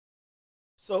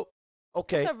So,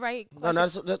 okay. It's a right No,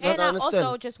 question. no, And I I understand.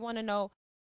 also just want to know,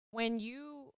 when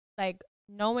you, like,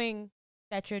 knowing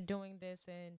that you're doing this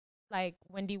and, like,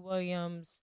 Wendy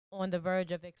Williams on the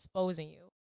verge of exposing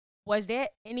you, was there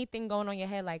anything going on in your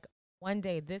head, like, one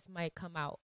day this might come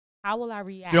out? How will I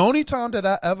react? The only time that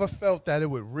I ever felt that it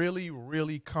would really,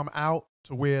 really come out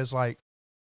to where it's like,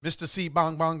 Mr. C,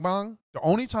 bang, bang, bang. The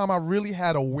only time I really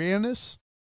had awareness,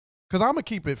 because I'm going to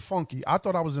keep it funky, I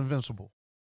thought I was invincible.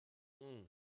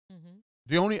 Mm-hmm.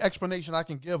 The only explanation I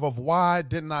can give of why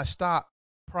didn't I stop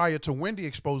prior to Wendy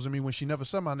exposing me when she never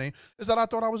said my name is that I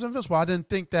thought I was invincible. I didn't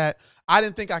think I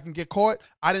can get caught.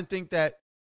 I didn't think that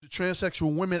the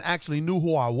transsexual women actually knew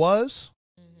who I was.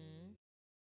 Mm-hmm.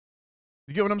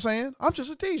 You get what I'm saying? I'm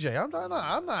just a DJ. I'm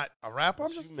not a rapper. I'm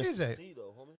You just a missed the DJ. C,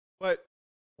 though, homie. But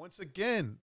once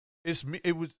again, it's me.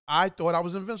 I thought I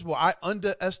was invincible. I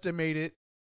underestimated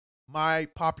my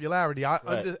popularity. I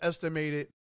underestimated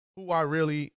who I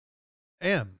really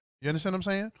am. You understand what I'm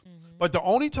saying? Mm-hmm. But the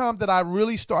only time that I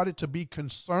really started to be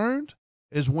concerned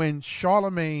is when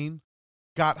Charlamagne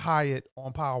got hired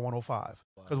on Power 105.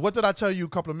 Because what did I tell you a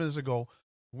couple of minutes ago?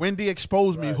 Wendy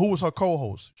exposed me. Who was her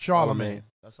co-host? Charlamagne.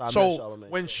 That's how I met So Charlamagne.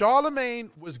 when Charlamagne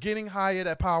was getting hired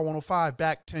at Power 105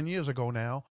 back 10 years ago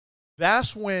now,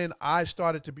 that's when I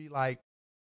started to be like,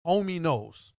 homie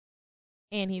knows.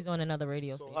 And he's on another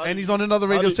radio station. And he's on another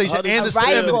radio station. And it's the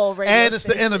rival enemy. radio And it's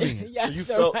the station. enemy. Yes, So you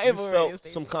the felt, rival radio some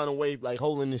station. kind of way, like,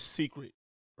 holding this secret,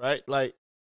 right? Like,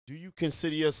 do you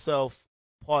consider yourself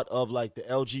part of, like, the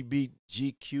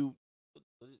LGBTQ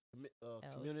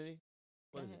community?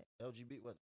 What is it? LGBT?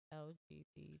 What?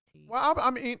 LGBT. Well,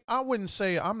 I mean, I wouldn't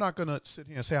say, I'm not going to sit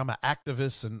here and say I'm an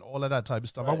activist and all of that type of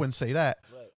stuff. I Right. wouldn't say that.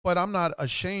 Right. But I'm not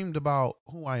ashamed about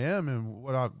who I am and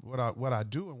what I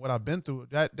do and what I've been through.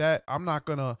 That I'm not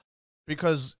going to,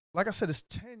 because like I said, it's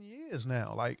 10 years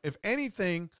now. Like, if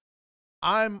anything,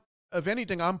 I'm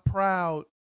proud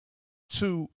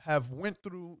to have went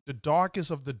through the darkest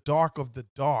of the dark of the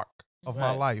dark of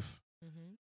my Right. life.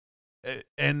 Mm-hmm.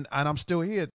 And I'm still here